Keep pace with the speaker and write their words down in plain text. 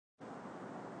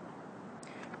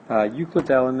Euclid's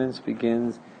Elements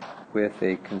begins with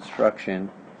a construction,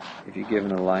 if you're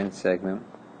given a line segment,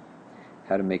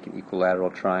 how to make an equilateral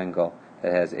triangle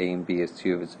that has A and B as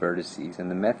two of its vertices. And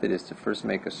the method is to first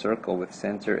make a circle with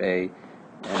center A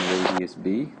and radius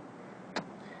B,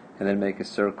 and then make a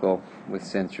circle with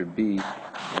center B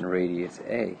and radius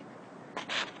A.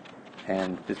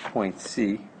 And this point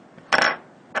C.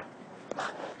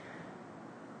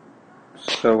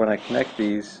 So when I connect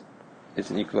these, it's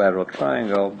an equilateral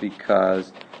triangle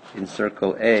because in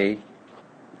circle A,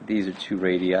 these are two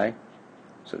radii,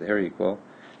 so they're equal.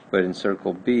 But in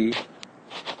circle B,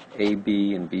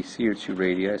 AB and BC are two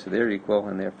radii, so they're equal,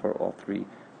 and therefore all three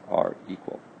are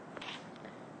equal.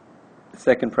 The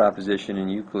second proposition in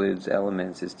Euclid's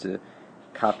Elements is to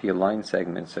copy a line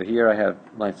segment. So here I have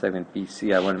line segment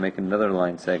BC. I want to make another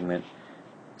line segment,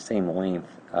 same length,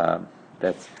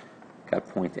 that's got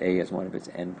point A as one of its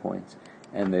endpoints.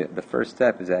 And the first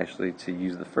step is actually to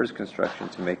use the first construction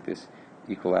to make this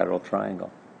equilateral triangle.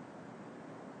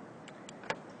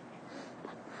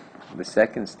 The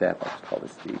second step, I'll just call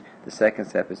this D. The second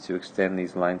step is to extend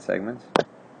these line segments.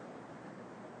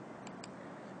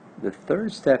 The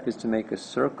third step is to make a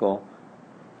circle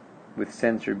with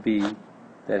center B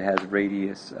that has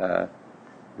radius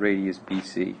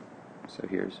BC. So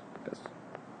here's this.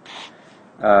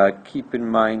 Keep in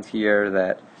mind here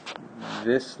that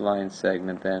this line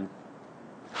segment then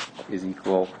is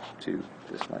equal to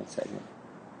this line segment.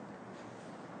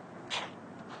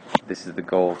 This is the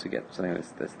goal, to get something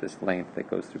this length that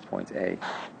goes through point A.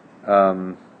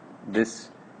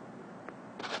 This,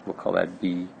 we'll call that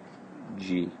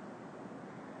BG.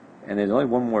 And there's only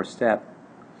one more step.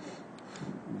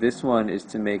 This one is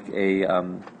to make a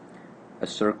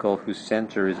circle whose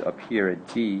center is up here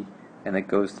at D, and it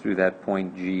goes through that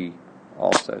point G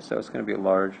also. So it's going to be a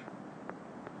large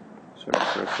sort of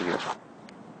circle here.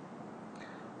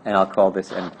 And I'll call this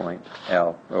endpoint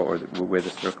L, or where the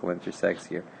circle intersects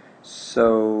here.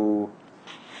 So,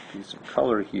 use some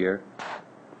color here.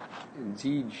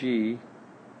 DG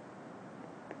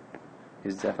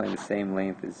is definitely the same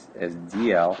length as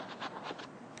DL,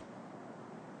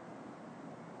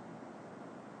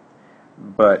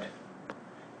 but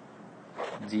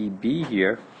DB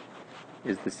here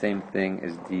is the same thing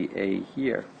as DA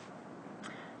here.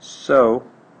 So,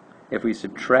 if we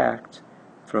subtract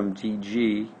from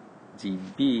DG,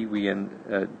 DB, we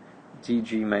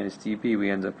DG minus DB, we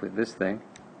end up with this thing.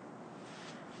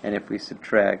 And if we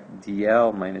subtract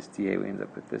DL minus DA, we end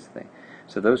up with this thing.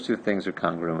 So those two things are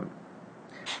congruent.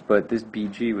 But this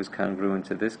BG was congruent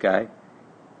to this guy.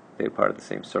 They were part of the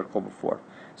same circle before.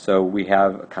 So we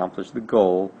have accomplished the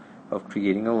goal of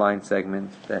creating a line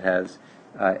segment that has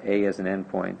A as an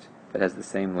endpoint that has the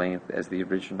same length as the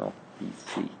original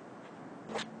BC.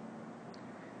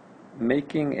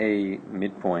 Making a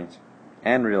midpoint,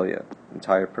 and really an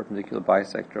entire perpendicular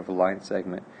bisector of a line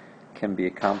segment, can be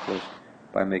accomplished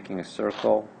by making a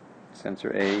circle,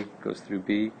 center A goes through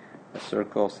B, a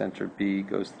circle, center B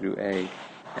goes through A,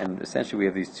 and essentially we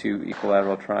have these two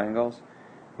equilateral triangles.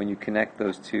 When you connect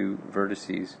those two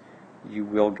vertices, you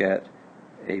will get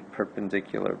a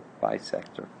perpendicular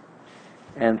bisector.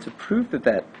 And to prove that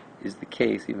that is the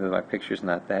case, even though my picture is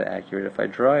not that accurate, if I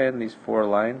draw in these four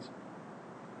lines,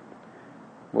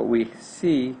 what we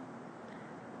see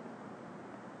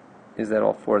is that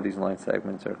all four of these line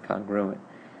segments are congruent.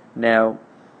 Now,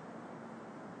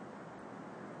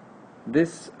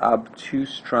 this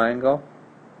obtuse triangle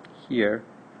here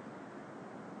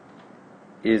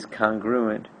is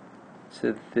congruent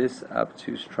to this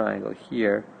obtuse triangle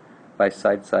here by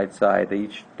side, side, side.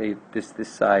 This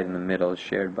side in the middle is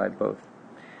shared by both.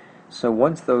 So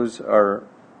once those are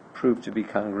proved to be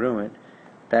congruent,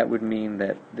 that would mean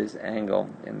that this angle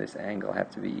and this angle have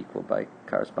to be equal by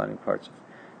corresponding parts of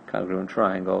congruent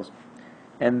triangles.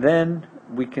 And then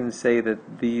we can say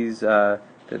that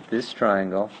this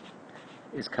triangle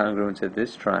is congruent to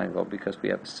this triangle because we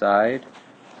have a side,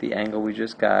 the angle we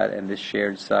just got, and this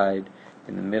shared side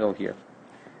in the middle here.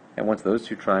 And once those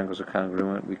two triangles are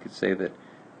congruent, we could say that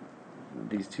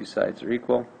these two sides are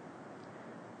equal,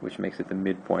 which makes it the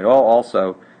midpoint.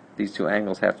 Also, these two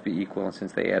angles have to be equal, and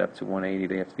since they add up to 180,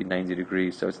 they have to be 90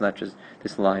 degrees. So it's not just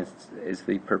this line is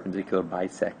the perpendicular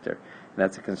bisector. And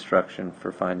that's a construction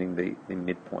for finding the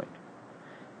midpoint.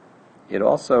 It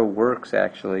also works,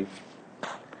 actually,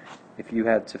 if you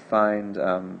had to find,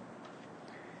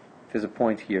 if there's a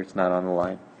point here, it's not on the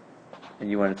line,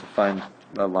 and you wanted to find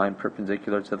a line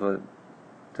perpendicular to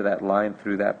that line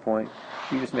through that point,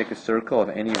 you just make a circle of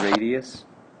any radius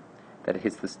that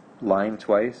hits this line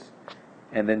twice,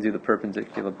 and then do the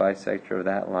perpendicular bisector of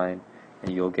that line,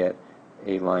 and you'll get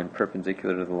a line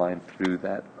perpendicular to the line through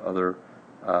that other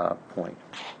point.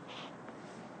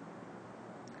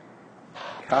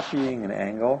 Copying an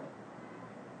angle.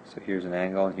 So here's an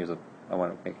angle, and I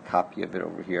want to make a copy of it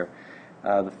over here.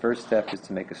 The first step is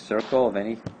to make a circle of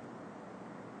any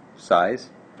size,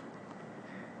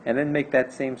 and then make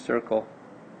that same circle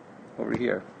over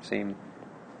here, same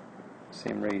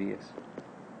radius.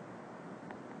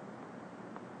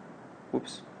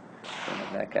 Whoops, don't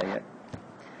have that guy yet.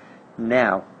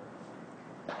 Now,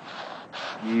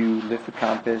 you lift the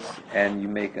compass and you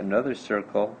make another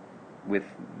circle with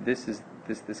this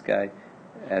guy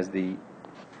as the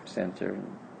center.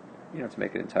 You don't have to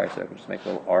make an entire circle, just make a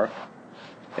little arc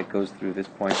that goes through this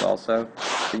point also.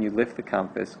 Then you lift the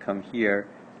compass, come here,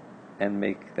 and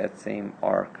make that same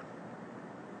arc.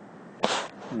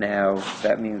 Now,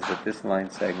 that means that this line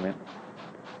segment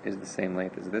is the same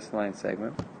length as this line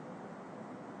segment.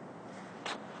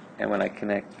 And when I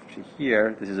connect to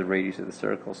here, this is a radius of the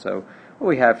circle. So what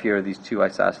we have here are these two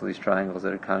isosceles triangles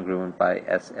that are congruent by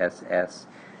SSS.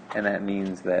 And that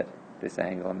means that this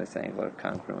angle and this angle are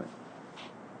congruent.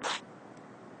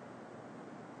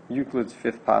 Euclid's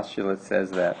fifth postulate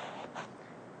says that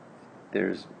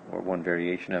one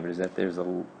variation of it is that there's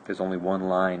only one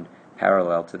line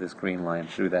parallel to this green line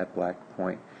through that black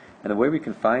point. And the way we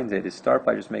can find it is start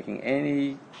by just making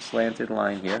any slanted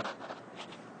line here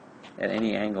at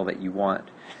any angle that you want,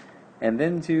 and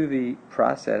then do the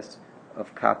process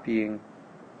of copying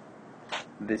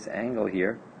this angle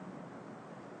here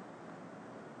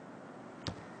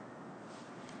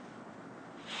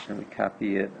and we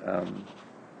copy it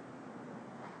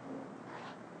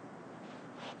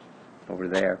over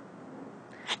there,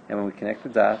 and when we connect the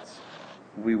dots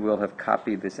we will have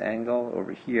copied this angle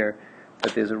over here.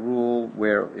 But there's a rule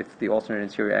where if the alternate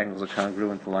interior angles are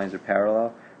congruent, the lines are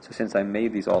parallel. So since I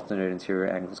made these alternate interior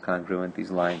angles congruent,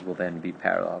 these lines will then be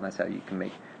parallel. And that's how you can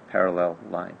make parallel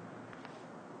line.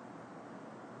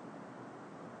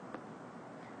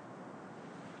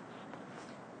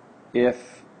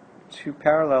 If two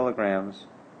parallelograms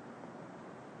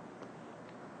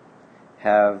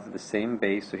have the same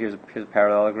base, so here's a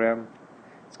parallelogram.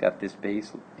 It's got this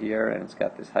base here and it's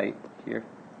got this height here.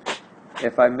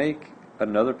 If I make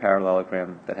another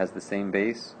parallelogram that has the same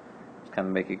base, just kind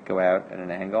of make it go out at an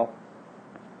angle,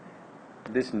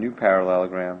 this new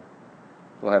parallelogram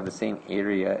will have the same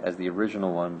area as the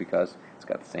original one because it's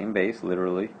got the same base,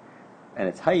 literally, and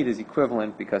its height is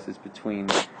equivalent because it's between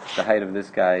the height of this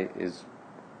guy is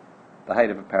the height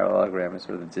of a parallelogram is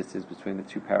sort of the distance between the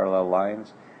two parallel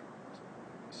lines.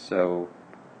 So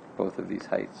both of these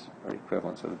heights are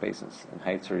equivalent, so the bases and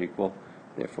heights are equal.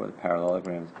 Therefore, the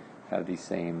parallelograms have the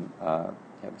same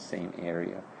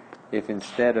area. If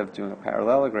instead of doing a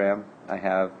parallelogram, I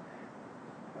have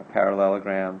a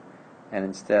parallelogram, and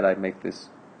instead I make this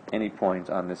any point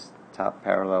on this top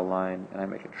parallel line, and I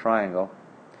make a triangle,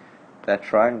 that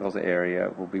triangle's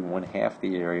area will be 1/2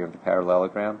 the area of the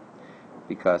parallelogram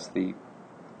because the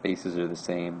bases are the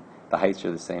same, the heights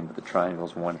are the same, but the triangle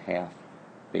is 1/2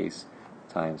 base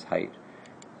times height.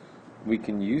 We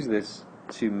can use this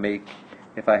to make,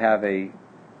 if I have a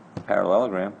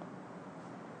parallelogram,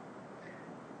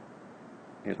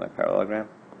 here's my parallelogram,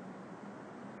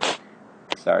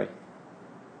 sorry,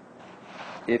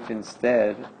 if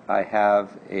instead I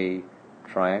have a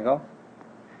triangle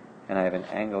and I have an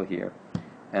angle here,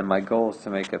 and my goal is to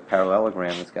make a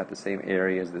parallelogram that's got the same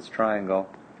area as this triangle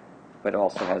but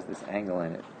also has this angle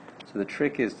in it. So the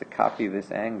trick is to copy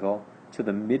this angle to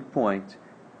the midpoint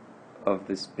of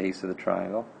this base of the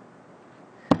triangle,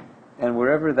 and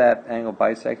wherever that angle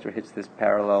bisector hits this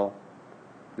parallel,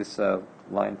 this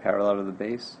line parallel to the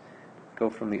base, go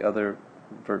from the other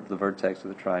the vertex of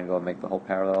the triangle and make the whole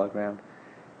parallelogram.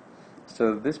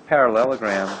 So this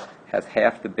parallelogram has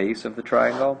half the base of the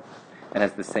triangle and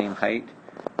has the same height,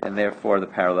 and therefore the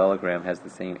parallelogram has the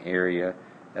same area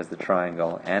as the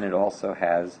triangle, and it also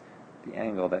has the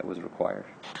angle that was required.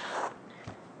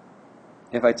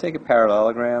 If I take a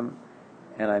parallelogram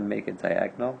and I make a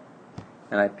diagonal,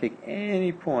 and I pick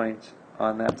any point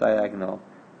on that diagonal,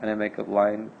 and I make a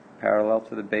line parallel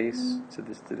to the base, to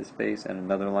this base, and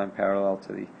another line parallel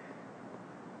to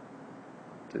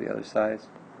the other sides,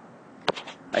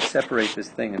 I separate this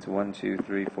thing into 1, 2,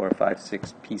 3, 4, 5,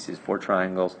 6 pieces, 4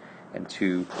 triangles, and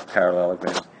 2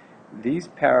 parallelograms. These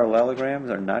parallelograms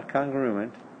are not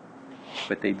congruent,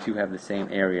 but they do have the same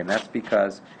area, and that's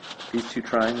because these 2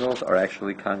 triangles are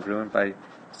actually congruent by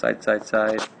side, side,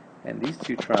 side, and these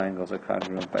 2 triangles are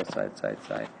congruent by side, side,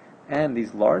 side, and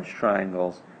these large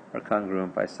triangles are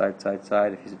congruent by side, side,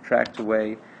 side. If you subtract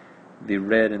away the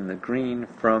red and the green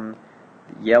from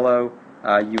the yellow,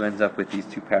 you end up with these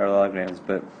two parallelograms,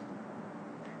 but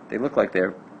they look like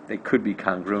they could be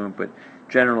congruent, but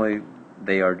generally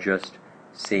they are just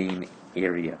same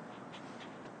area.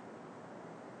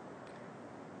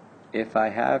 If I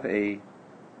have a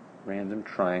random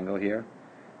triangle here,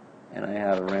 and I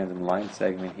have a random line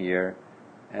segment here,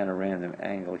 and a random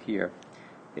angle here,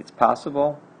 it's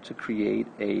possible to create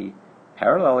a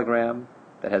parallelogram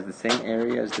that has the same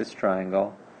area as this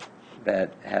triangle,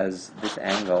 that has this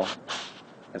angle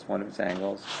as one of its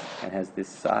angles, and has this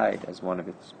side as one of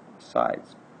its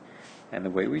sides. And the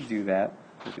way we do that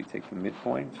is we take the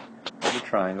midpoint of the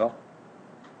triangle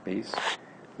base,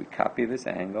 we copy this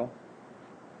angle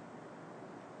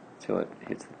till it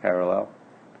hits the parallel,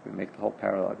 we make the whole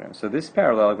parallelogram. So this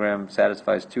parallelogram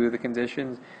satisfies two of the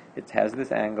conditions. It has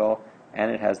this angle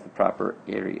and it has the proper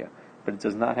area, but it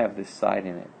does not have this side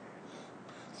in it.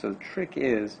 So the trick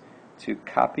is to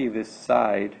copy this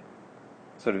side,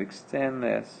 sort of extend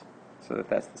this so that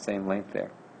that's the same length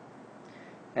there,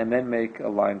 and then make a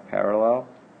line parallel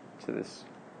to this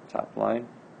top line,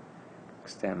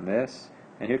 extend this,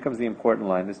 and here comes the important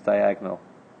line. This diagonal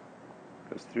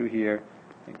goes through here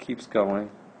and keeps going.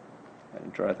 I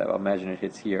didn't draw it that well. Imagine it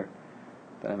hits here.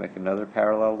 Then I make another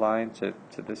parallel line to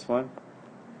this one,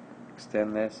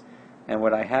 extend this, and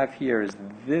what I have here is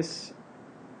this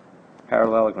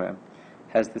parallelogram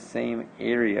has the same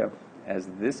area as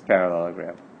this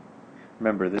parallelogram.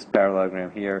 Remember, this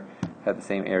parallelogram here had the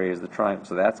same area as the triangle,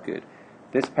 so that's good.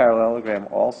 This parallelogram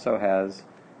also has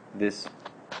this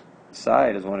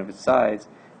side as one of its sides,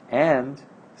 and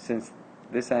since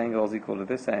this angle is equal to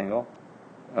this angle,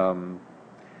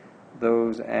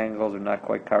 those angles are not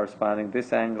quite corresponding.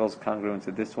 This angle is congruent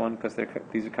to this one because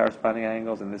these are corresponding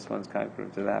angles, and this one's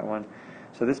congruent to that one.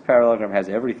 So this parallelogram has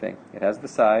everything. It has the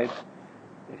side,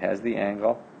 it has the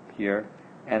angle here,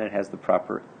 and it has the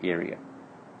proper area.